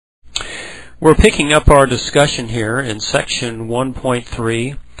We're picking up our discussion here in section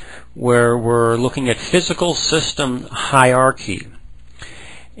 1.3, where we're looking at physical system hierarchy.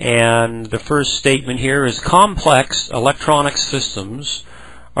 And the first statement here is complex electronic systems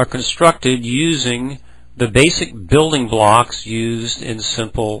are constructed using the basic building blocks used in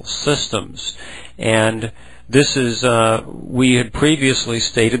simple systems. And this is, we had previously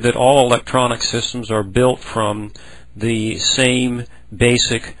stated that all electronic systems are built from the same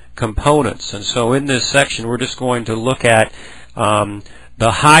basic components. And so in this section we're just going to look at the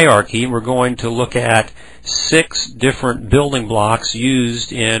hierarchy. We're going to look at 6 different building blocks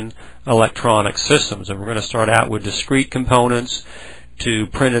used in electronic systems. And we're going to start out with discrete components, to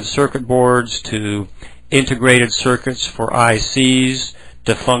printed circuit boards, to integrated circuits for ICs,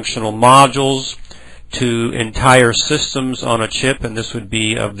 to functional modules, to entire systems on a chip, and this would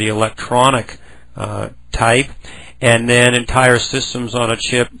be of the electronic type, and then entire systems on a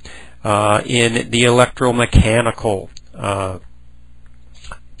chip in the electromechanical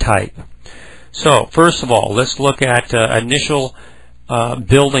type. So first of all, let's look at initial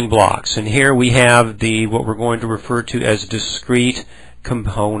building blocks, and here we have what we're going to refer to as discrete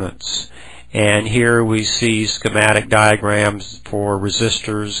components. And here we see schematic diagrams for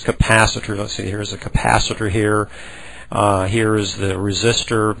resistors, capacitors. Let's see, here's a capacitor here. Here is the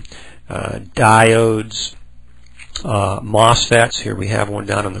resistor, diodes, MOSFETs. Here we have one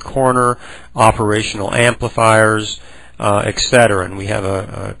down in the corner, operational amplifiers, etc. And we have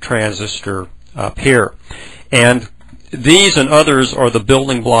a transistor up here. And these and others are the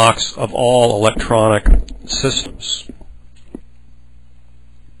building blocks of all electronic systems.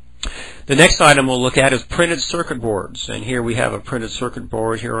 The next item we'll look at is printed circuit boards, and here we have a printed circuit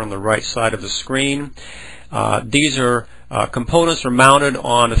board here on the right side of the screen. These are components are mounted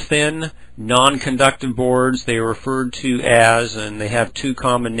on thin, non-conductive boards. They are referred to as, and they have 2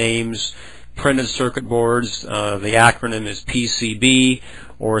 common names, printed circuit boards. The acronym is PCB,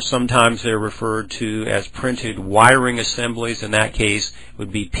 or sometimes they're referred to as printed wiring assemblies. In that case, it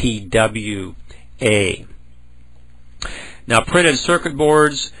would be PWA. Now, printed circuit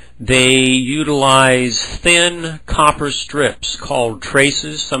boards, they utilize thin copper strips called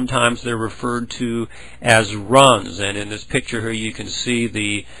traces. Sometimes they're referred to as runs. And in this picture here, you can see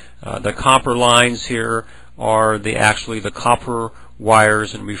the copper lines here are actually the copper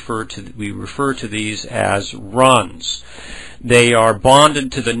wires, and we refer to these as runs. They are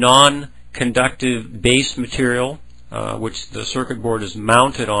bonded to the non-conductive base material, which the circuit board is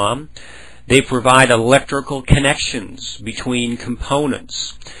mounted on. They provide electrical connections between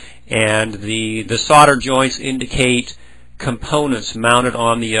components, and the solder joints indicate components mounted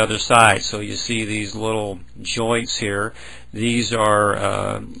on the other side. So you see these little joints here. These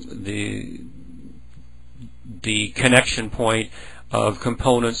are the connection point of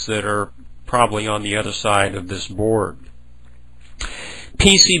components that are probably on the other side of this board.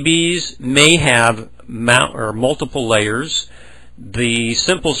 PCBs may have multiple layers. The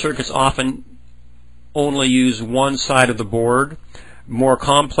simple circuits often only use one side of the board. More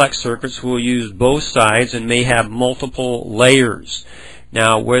complex circuits will use both sides and may have multiple layers.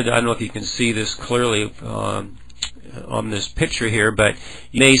 Now, I don't know if you can see this clearly on this picture here, but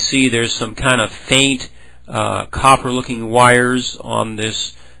you may see there's some kind of faint copper-looking wires on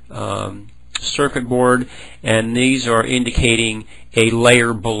this circuit board, and these are indicating a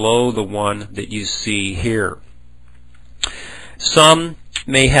layer below the one that you see here. Some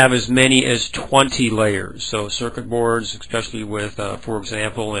may have as many as 20 layers. So circuit boards, especially with, for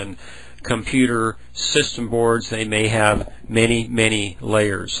example, in computer system boards, they may have many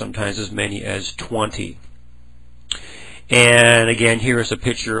layers, sometimes as many as 20. And again, here is a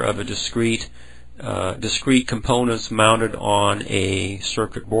picture of a discrete components mounted on a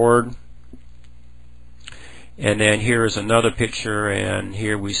circuit board. And then here is another picture, and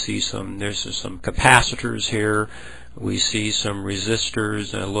here we see there's some capacitors here. We see some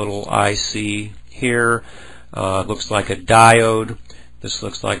resistors and a little IC here. Looks like a diode. This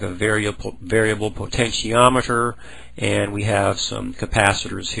looks like a variable potentiometer, and we have some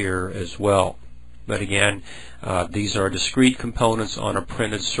capacitors here as well. But again, these are discrete components on a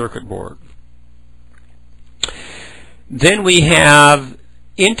printed circuit board. Then we have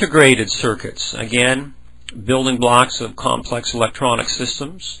integrated circuits. Again, building blocks of complex electronic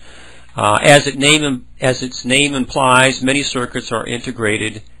systems. As its name implies, many circuits are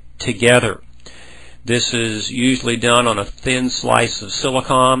integrated together. This is usually done on a thin slice of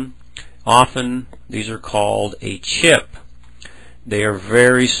silicon. Often these are called a chip. They are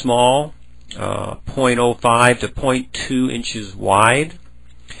very small, 0.05 to 0.2 inches wide.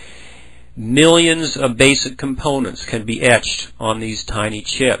 Millions of basic components can be etched on these tiny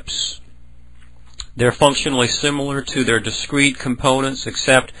chips. They're functionally similar to their discrete components,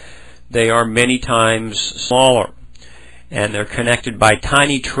 except they are many times smaller. And they're connected by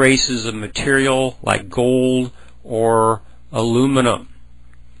tiny traces of material like gold or aluminum.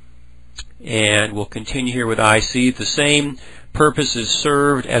 And we'll continue here with IC. The same purpose is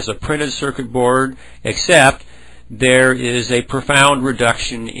served as a printed circuit board, except there is a profound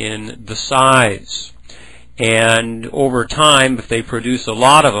reduction in the size. And over time, if they produce a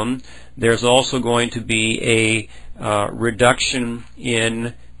lot of them, there's also going to be a reduction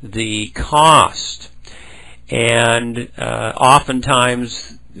in the cost. And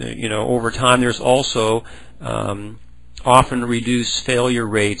oftentimes, over time, there's also often reduced failure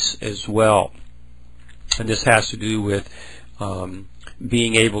rates as well. And this has to do with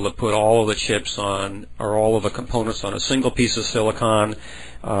being able to put all of the chips on, or all of the components on a single piece of silicon.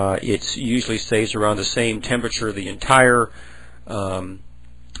 It usually stays around the same temperature the entire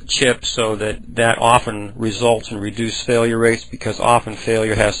chip, so that often results in reduced failure rates, because often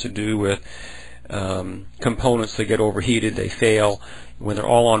failure has to do with components that get overheated, they fail. When they're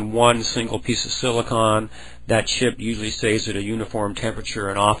all on one single piece of silicon, that chip usually stays at a uniform temperature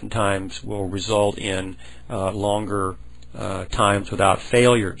and oftentimes will result in longer times without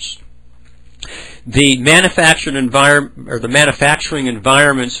failures. The manufacturing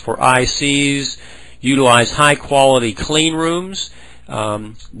environments for ICs utilize high quality clean rooms.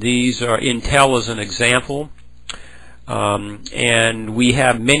 These are Intel as an example. And we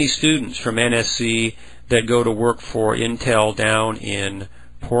have many students from NSC that go to work for Intel down in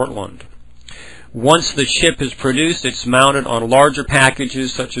Portland. Once the chip is produced, it's mounted on larger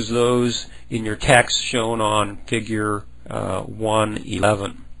packages such as those in your text shown on figure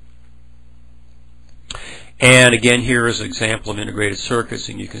 111. And again, here is an example of integrated circuits,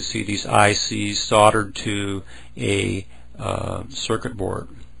 and you can see these ICs soldered to a circuit board.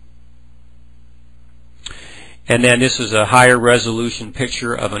 And then this is a higher resolution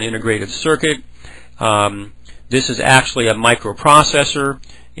picture of an integrated circuit. This is actually a microprocessor,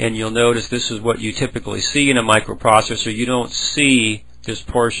 and you'll notice this is what you typically see in a microprocessor. You don't see this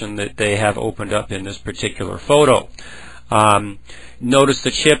portion that they have opened up in this particular photo. Notice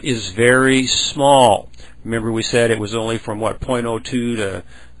the chip is very small. Remember, we said it was only from 0.02 to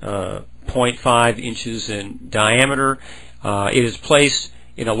 0.5 inches in diameter. It is placed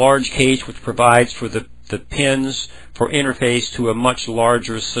in a large case which provides for the pins for interface to a much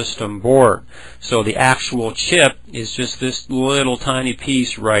larger system board. So the actual chip is just this little tiny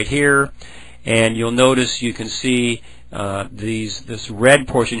piece right here, and you'll notice you can see this red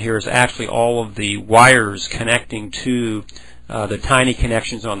portion here is actually all of the wires connecting to the tiny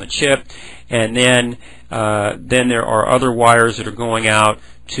connections on the chip, and then there are other wires that are going out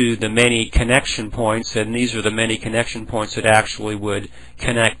to the many connection points, and these are the many connection points that actually would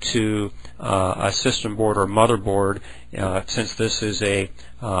connect to a system board or motherboard, since this is a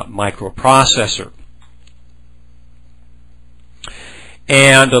microprocessor.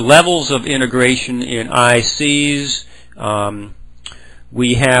 And the levels of integration in ICs,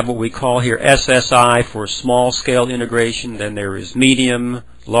 we have what we call here SSI for small scale integration, then there is medium,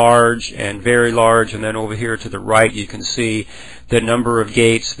 large, and very large, and then over here to the right you can see the number of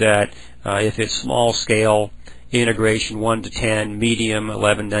gates that if it's small scale integration 1 to 10, medium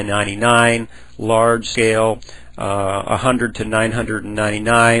 11 to 99, large scale 100 to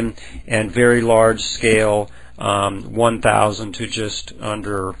 999, and very large scale 1,000 to just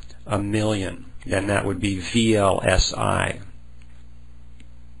under a million. Then that would be VLSI.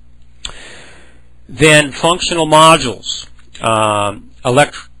 Then functional modules.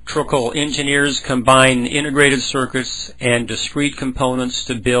 Electrical engineers combine integrated circuits and discrete components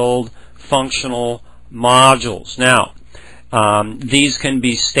to build functional modules. Now, these can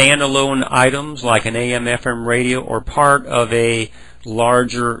be standalone items like an AM/FM radio or part of a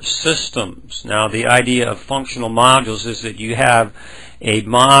larger systems. Now, the idea of functional modules is that you have a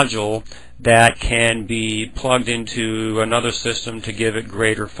module that can be plugged into another system to give it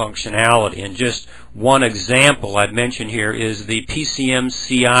greater functionality. And just one example I've mentioned here is the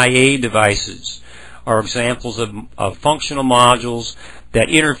PCM-CIA devices are examples of functional modules that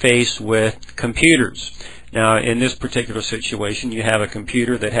interface with computers. Now, in this particular situation, you have a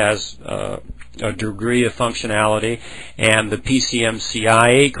computer that has a degree of functionality, and the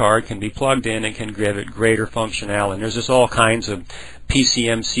PCM-CIA card can be plugged in and can give it greater functionality. And there's just all kinds of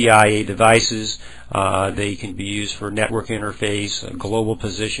PCM-CIA devices. They can be used for network interface, global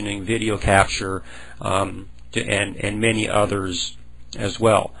positioning, video capture, and many others as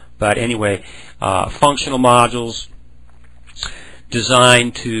well. But anyway, functional modules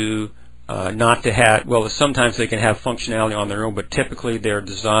designed to not to have, well, sometimes they can have functionality on their own, but typically they're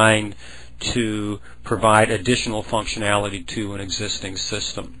designed to provide additional functionality to an existing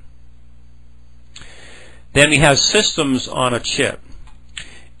system. Then we have systems on a chip,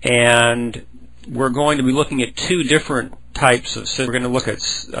 and we're going to be looking at two different types of systems. We're going to look at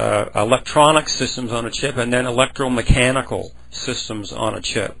electronic systems on a chip and then electromechanical systems on a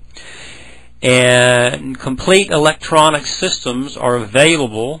chip. And complete electronic systems are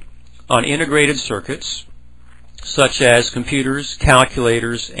available on integrated circuits such as computers,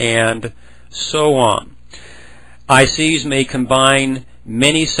 calculators, and so on. ICs may combine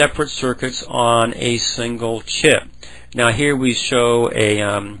many separate circuits on a single chip. Now here we show a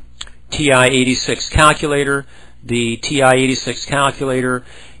TI-86 calculator. The TI-86 calculator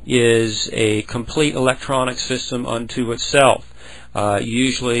is a complete electronic system unto itself.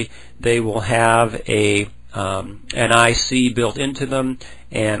 Usually they will have an IC built into them,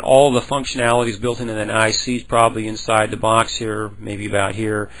 and all the functionalities built into an IC is probably inside the box here, maybe about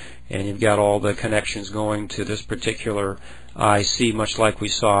here, and you've got all the connections going to this particular IC, much like we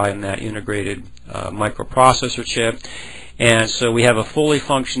saw in that integrated microprocessor chip. And so we have a fully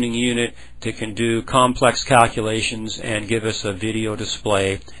functioning unit that can do complex calculations and give us a video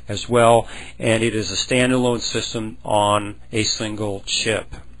display as well, and it is a standalone system on a single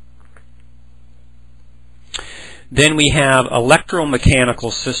chip. Then we have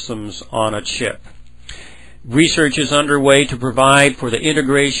electromechanical systems on a chip. Research is underway to provide for the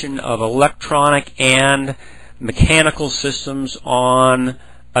integration of electronic and mechanical systems on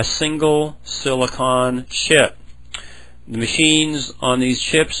a single silicon chip. The machines on these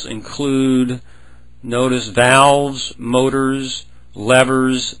chips include, notice, valves, motors,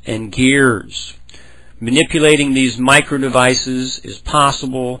 levers, and gears. Manipulating these micro devices is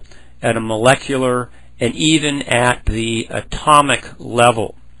possible at a molecular and even at the atomic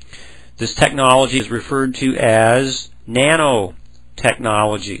level. This technology is referred to as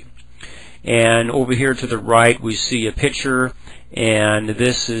nanotechnology. And over here to the right we see a picture, and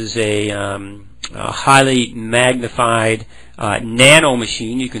this is a highly magnified nano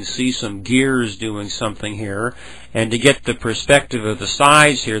machine. You can see some gears doing something here, and to get the perspective of the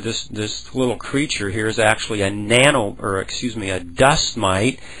size here, this little creature here is actually a dust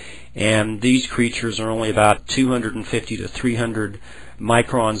mite, and these creatures are only about 250 to 300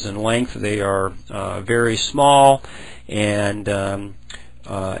 microns in length. They are very small, and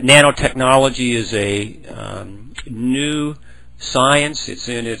nanotechnology is a new science. It's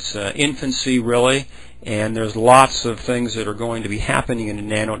in its infancy, really, and there's lots of things that are going to be happening in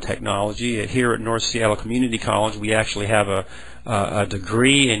nanotechnology. Here at North Seattle Community College, we actually have a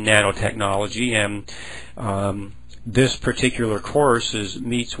degree in nanotechnology, and this particular course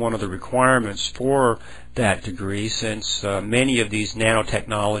meets one of the requirements for that degree, since many of these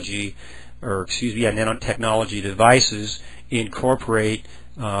nanotechnology devices incorporate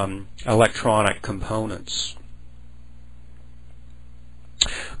electronic components.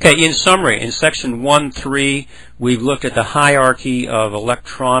 Okay, in summary, in section 1.3, we've looked at the hierarchy of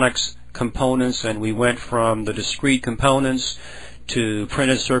electronics components, and we went from the discrete components to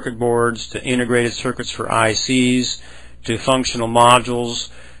printed circuit boards, to integrated circuits for ICs, to functional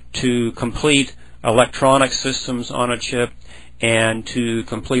modules, to complete electronic systems on a chip, and to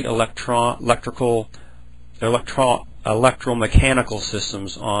complete electromechanical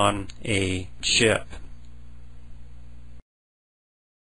systems on a chip.